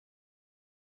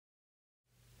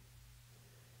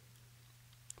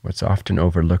What's often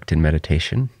overlooked in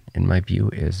meditation, in my view,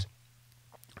 is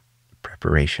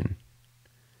preparation.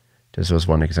 This was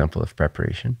one example of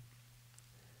preparation.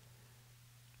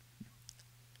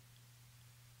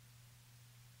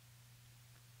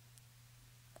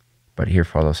 But here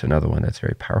follows another one that's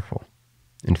very powerful.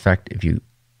 In fact, if you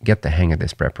get the hang of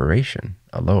this preparation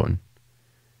alone,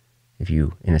 if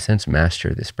you, in a sense,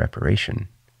 master this preparation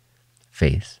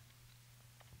phase,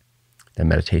 then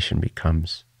meditation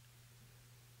becomes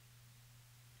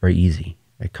very easy.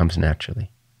 It comes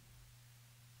naturally.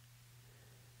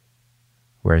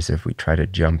 Whereas if we try to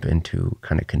jump into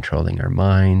kind of controlling our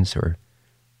minds or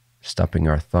stopping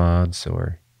our thoughts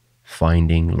or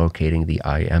locating the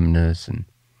I amness, and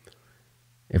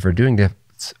if we're doing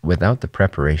this without the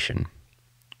preparation,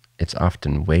 it's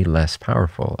often way less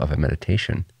powerful of a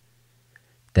meditation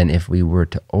than if we were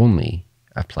to only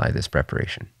apply this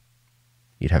preparation.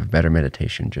 You'd have better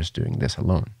meditation just doing this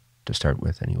alone, to start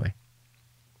with anyway.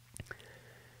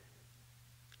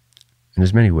 And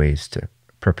there's many ways to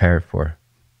prepare for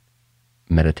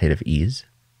meditative ease.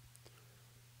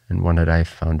 And one that I've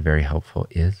found very helpful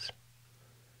is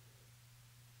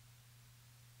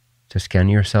to scan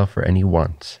yourself for any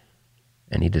wants,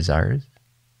 any desires,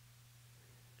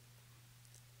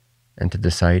 and to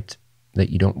decide that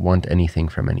you don't want anything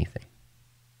from anything.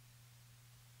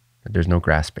 That there's no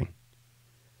grasping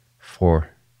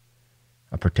for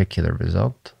a particular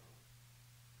result.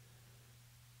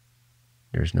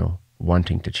 There's no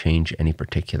wanting to change any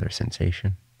particular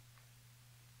sensation.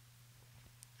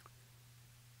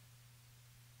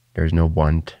 There's no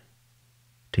want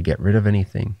to get rid of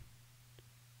anything.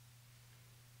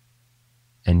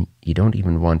 And you don't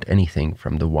even want anything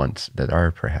from the wants that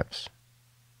are perhaps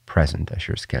present as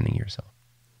you're scanning yourself.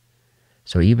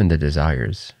 So even the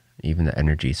desires, even the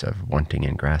energies of wanting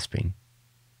and grasping,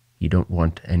 you don't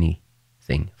want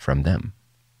anything from them.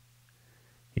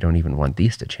 You don't even want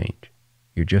these to change.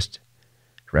 You're just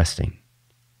resting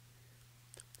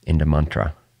in the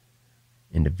mantra,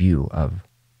 in the view of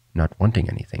not wanting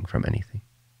anything from anything.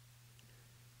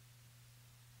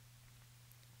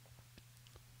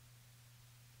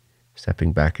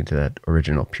 Stepping back into that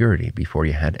original purity before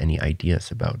you had any ideas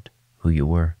about who you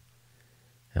were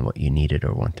and what you needed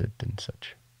or wanted and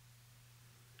such.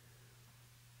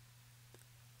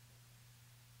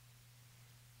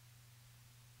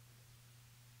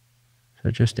 So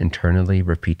just internally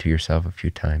repeat to yourself a few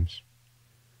times,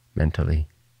 mentally,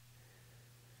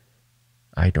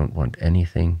 I don't want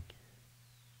anything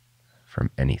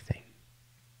from anything.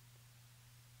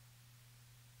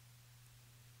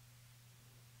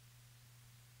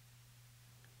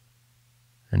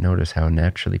 And notice how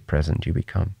naturally present you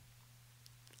become.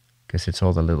 Because it's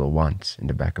all the little wants in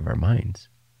the back of our minds,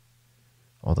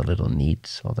 all the little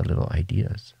needs, all the little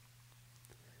ideas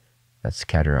that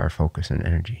scatter our focus and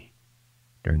energy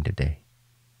during the day.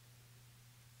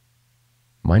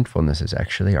 Mindfulness is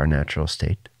actually our natural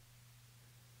state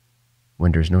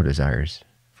when there's no desires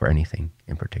for anything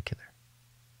in particular.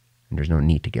 And there's no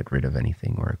need to get rid of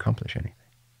anything or accomplish anything.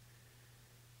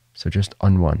 So just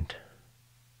unwant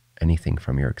anything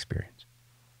from your experience.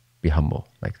 Be humble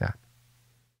like that.